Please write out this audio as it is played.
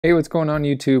Hey, what's going on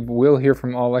YouTube? Will here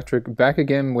from All Electric, back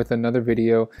again with another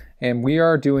video, and we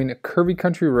are doing a Curvy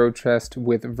Country Road Test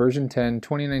with version 10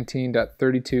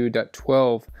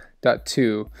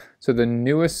 2019.32.12.2. So the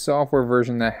newest software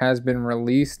version that has been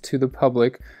released to the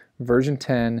public, version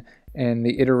 10, and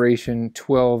the iteration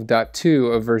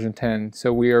 12.2 of version 10.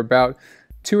 So we are about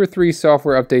 2 or 3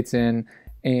 software updates in,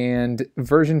 and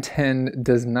version 10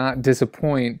 does not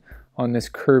disappoint on this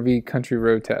Curvy Country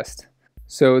Road Test.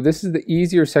 So this is the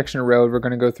easier section of road. We're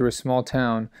going to go through a small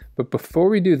town. But before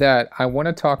we do that, I want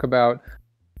to talk about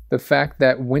the fact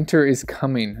that winter is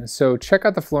coming. So check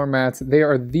out the floor mats. They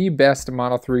are the best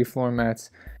Model 3 floor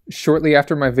mats. Shortly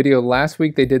after my video last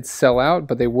week, they did sell out,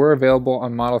 but they were available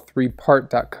on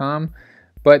model3part.com.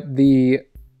 But the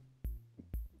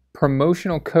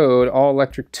promotional code,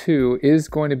 ALLElectric2, is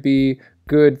going to be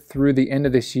good through the end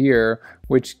of this year,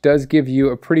 which does give you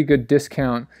a pretty good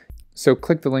discount. So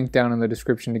click the link down in the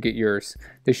description to get yours.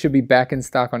 They should be back in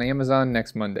stock on Amazon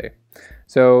next Monday.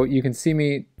 So you can see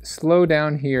me slow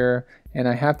down here, and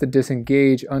I have to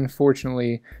disengage,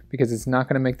 unfortunately, because it's not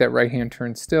going to make that right-hand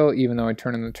turn still, even though I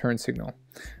turn on the turn signal.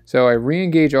 So I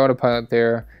re-engage Autopilot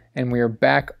there, and we are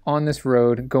back on this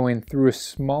road going through a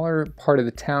smaller part of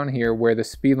the town here where the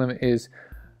speed limit is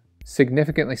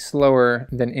significantly slower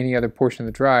than any other portion of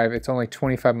the drive. It's only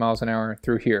 25 miles an hour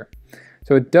through here.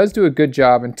 So it does do a good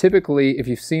job, and typically if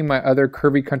you've seen my other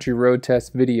Curvy Country Road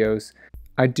Test videos,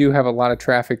 I do have a lot of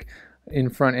traffic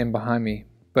in front and behind me.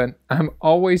 But I'm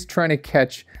always trying to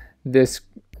catch this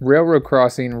railroad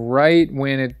crossing right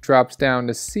when it drops down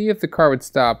to see if the car would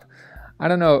stop. I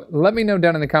don't know, let me know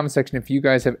down in the comment section if you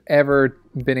guys have ever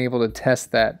been able to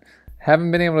test that.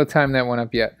 Haven't been able to time that one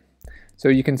up yet. So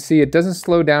you can see it doesn't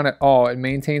slow down at all. It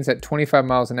maintains at 25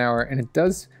 miles an hour, and it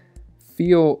does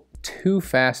feel too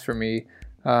fast for me,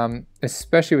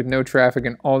 especially with no traffic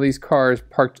and all these cars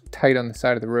parked tight on the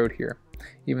side of the road here,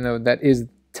 even though that is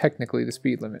technically the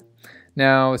speed limit.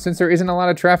 Now, since there isn't a lot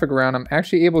of traffic around, I'm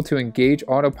actually able to engage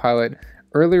Autopilot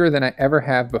earlier than I ever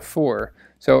have before.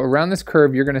 So around this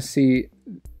curve, you're going to see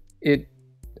it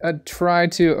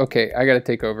okay, I got to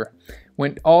take over.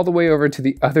 Went all the way over to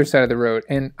the other side of the road,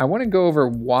 and I want to go over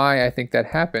why I think that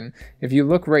happened. If you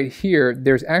look right here,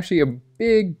 there's actually a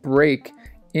big break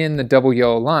in the double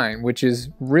yellow line, which is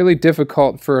really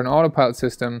difficult for an Autopilot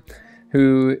system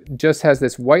who just has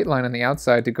this white line on the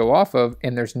outside to go off of,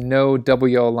 and there's no double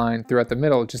yellow line throughout the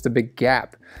middle, just a big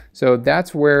gap. So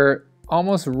that's where,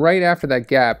 almost right after that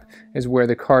gap, is where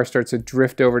the car starts to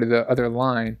drift over to the other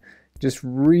line. Just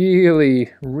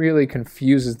really, really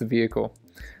confuses the vehicle.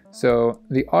 So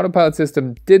the Autopilot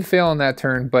system did fail on that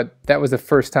turn, but that was the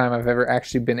first time I've ever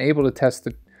actually been able to test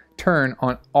the turn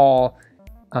on all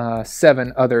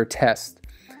 7 other tests.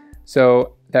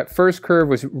 So that first curve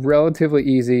was relatively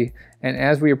easy, and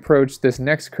as we approach this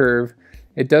next curve,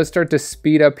 it does start to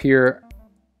speed up here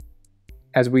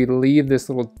as we leave this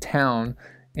little town,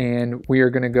 and we are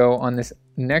going to go on this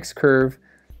next curve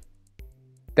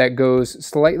that goes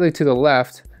slightly to the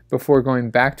left before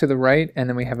going back to the right, and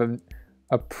then we have a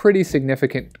pretty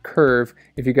significant curve.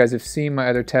 If you guys have seen my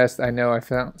other tests, I know I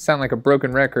sound like a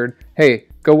broken record. Hey,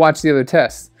 go watch the other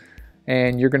tests,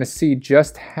 and you're going to see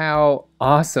just how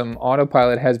awesome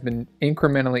Autopilot has been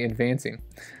incrementally advancing.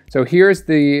 So here's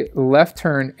the left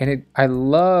turn, and I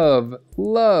love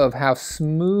how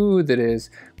smooth it is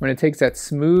when it takes that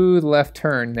smooth left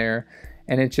turn there,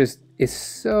 and it just is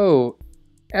so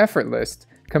effortless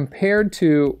compared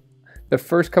to the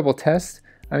first couple tests.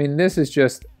 I mean, this is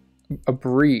just a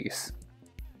breeze.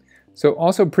 So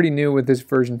also pretty new with this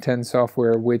version 10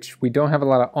 software, which we don't have a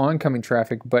lot of oncoming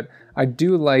traffic, but I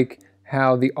do like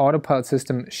how the Autopilot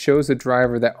system shows the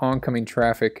driver that oncoming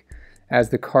traffic as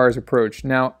the cars approach.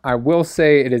 Now, I will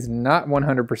say it is not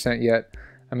 100% yet.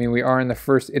 I mean, we are in the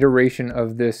first iteration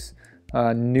of this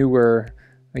newer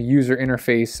user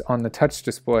interface on the touch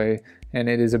display, and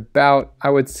it is about, I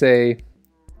would say,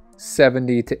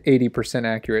 70 to 80%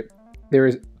 accurate. There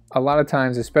is a lot of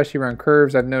times, especially around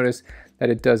curves, I've noticed that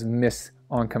it does miss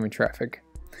oncoming traffic.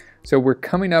 So we're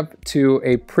coming up to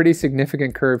a pretty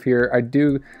significant curve here.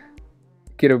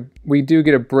 We do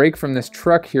get a break from this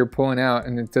truck here pulling out,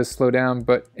 and it does slow down,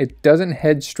 but it doesn't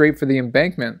head straight for the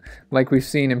embankment like we've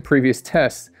seen in previous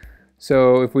tests.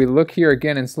 So if we look here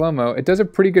again in slow-mo, it does a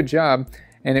pretty good job,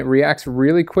 and it reacts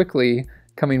really quickly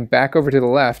coming back over to the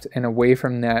left and away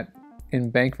from that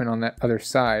embankment on that other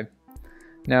side.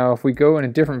 Now if we go in a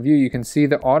different view, you can see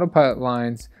the Autopilot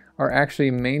lines are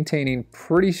actually maintaining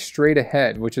pretty straight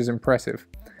ahead, which is impressive.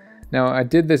 Now I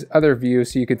did this other view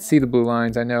so you could see the blue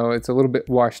lines. I know it's a little bit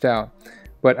washed out,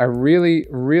 but I really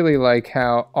like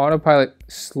how Autopilot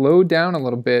slowed down a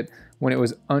little bit when it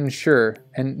was unsure.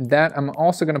 And that I'm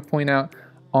also going to point out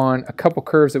on a couple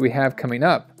curves that we have coming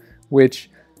up,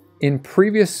 which in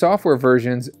previous software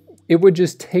versions, it would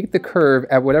just take the curve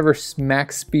at whatever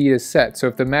max speed is set. So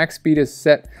if the max speed is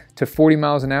set to 40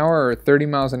 miles an hour or 30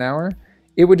 miles an hour,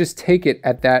 it would just take it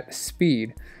at that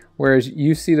speed. Whereas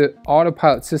you see the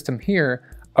autopilot system here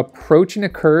approaching a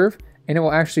curve, and it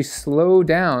will actually slow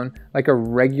down like a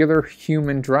regular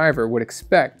human driver would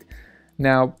expect.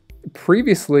 Now,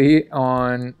 previously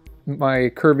on my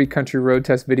Curvy country road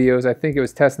test videos, I think it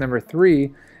was test number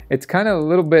 3, it's kind of a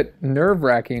little bit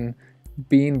nerve-wracking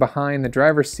being behind the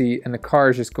driver's seat and the car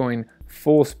is just going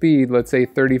full speed, let's say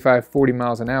 35, 40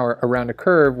 miles an hour around a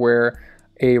curve where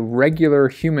a regular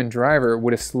human driver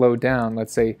would have slowed down,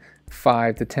 let's say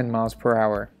 5 to 10 miles per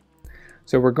hour.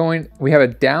 So we have a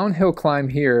downhill climb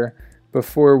here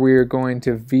before we're going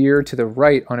to veer to the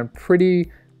right on a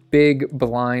pretty big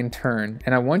blind turn.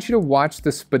 And I want you to watch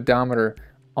the speedometer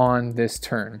on this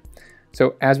turn.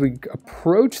 So as we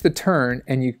approach the turn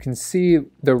and you can see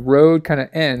the road kind of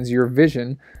ends, your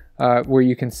vision where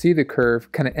you can see the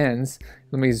curve kind of ends.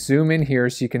 Let me zoom in here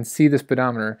so you can see the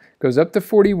speedometer. It goes up to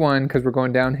 41 because we're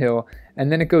going downhill,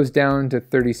 and then it goes down to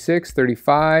 36,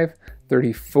 35,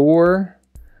 34,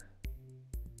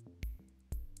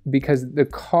 because the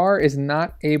car is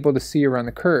not able to see around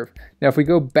the curve. Now if we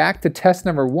go back to test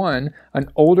number 1, an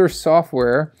older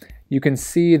software, you can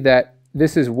see that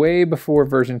this is way before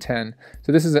version 10.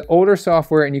 So this is an older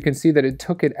software and you can see that it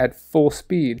took it at full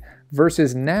speed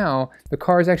versus now the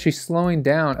car is actually slowing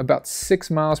down about 6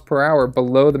 miles per hour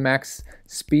below the max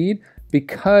speed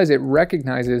because it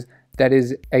recognizes that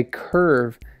is a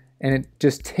curve and it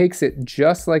just takes it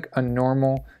just like a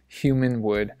normal human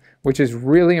would, which is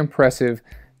really impressive.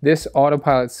 This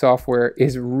autopilot software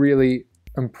is really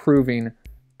improving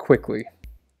quickly.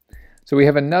 So we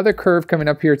have another curve coming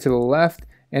up here to the left,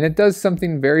 and it does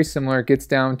something very similar. It gets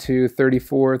down to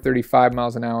 34, 35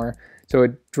 miles an hour. So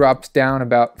it drops down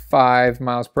about 5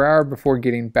 miles per hour before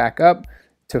getting back up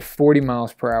to 40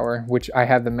 miles per hour, which I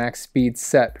have the max speed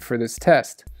set for this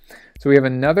test. So we have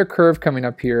another curve coming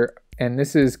up here, and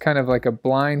this is kind of like a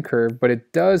blind curve, but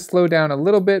it does slow down a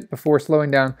little bit before slowing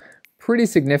down pretty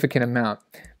significant amount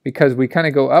because we kind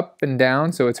of go up and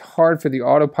down, so it's hard for the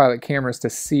autopilot cameras to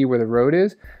see where the road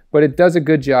is, but it does a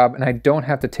good job and I don't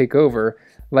have to take over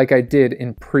like I did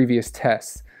in previous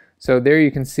tests. So there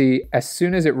you can see as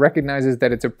soon as it recognizes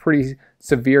that it's a pretty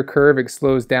severe curve, it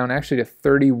slows down actually to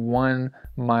 31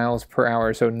 miles per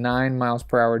hour, so 9 miles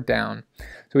per hour down.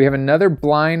 So we have another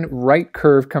blind right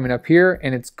curve coming up here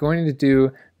and it's going to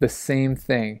do the same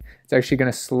thing. It's actually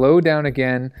going to slow down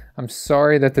again. I'm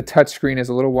sorry that the touchscreen is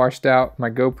a little washed out, my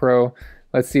GoPro.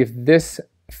 Let's see if this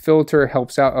filter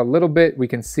helps out a little bit. We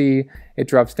can see it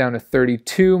drops down to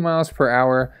 32 miles per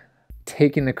hour,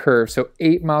 taking the curve. So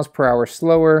 8 miles per hour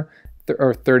slower,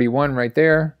 or 31 right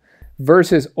there,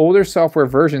 versus older software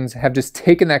versions have just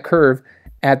taken that curve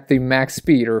at the max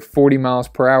speed, or 40 miles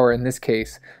per hour in this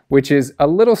case, which is a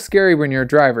little scary when you're a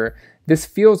driver. This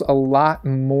feels a lot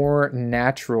more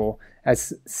natural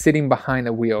as sitting behind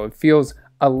the wheel. It feels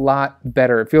a lot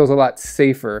better. It feels a lot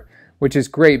safer, which is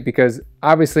great because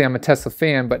obviously I'm a Tesla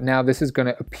fan, but now this is going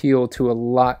to appeal to a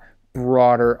lot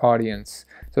broader audience.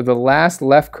 So the last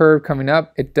left curve coming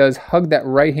up, it does hug that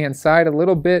right-hand side a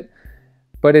little bit,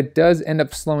 but it does end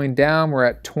up slowing down. We're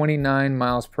at 29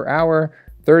 miles per hour,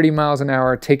 30 miles an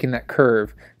hour, taking that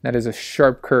curve. That is a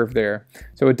sharp curve there.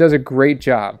 So it does a great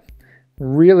job.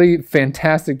 Really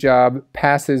fantastic job.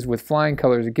 Passes with flying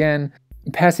colors again.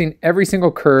 Passing every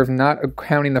single curve, not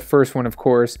counting the first one, of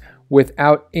course,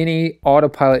 without any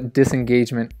autopilot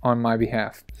disengagement on my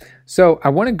behalf. So I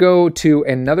want to go to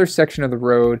another section of the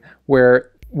road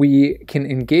where we can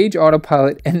engage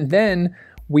autopilot and then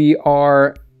we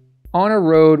are on a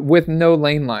road with no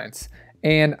lane lines.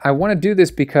 And I want to do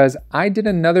this because I did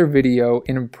another video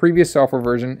in a previous software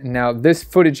version. Now this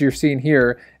footage you're seeing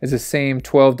here is the same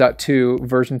 12.2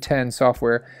 version 10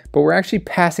 software, but we're actually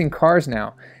passing cars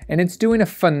now. And it's doing a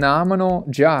phenomenal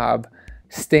job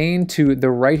staying to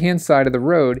the right-hand side of the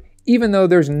road, even though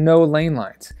there's no lane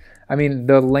lines. I mean,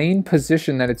 the lane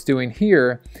position that it's doing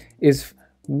here is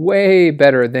way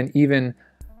better than even,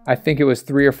 I think it was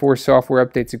 3 or 4 software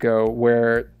updates ago,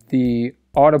 where the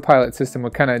autopilot system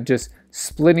would kind of just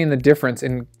splitting the difference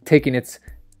and taking its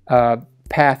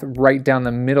path right down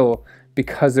the middle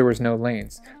because there was no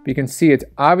lanes. But you can see it's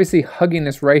obviously hugging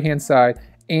this right-hand side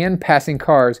and passing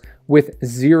cars with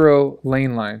 0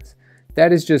 lane lines.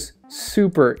 That is just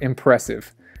super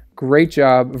impressive. Great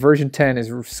job. Version 10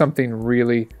 is something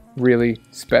really, really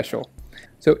special.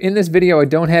 So in this video, I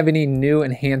don't have any new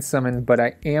enhanced summon, but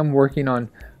I am working on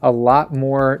a lot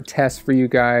more tests for you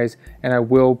guys, and I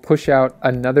will push out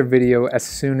another video as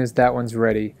soon as that one's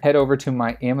ready. Head over to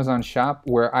my Amazon shop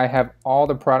where I have all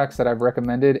the products that I've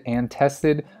recommended and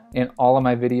tested in all of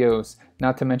my videos,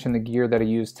 not to mention the gear that I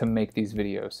use to make these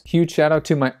videos. Huge shout out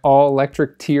to my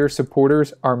all-electric tier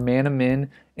supporters, Armana Min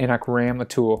and Akram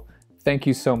Atul. Thank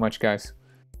you so much, guys.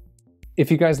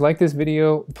 If you guys like this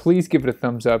video, please give it a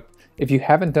thumbs up. If you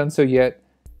haven't done so yet,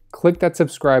 click that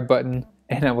subscribe button,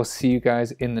 and I will see you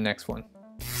guys in the next one.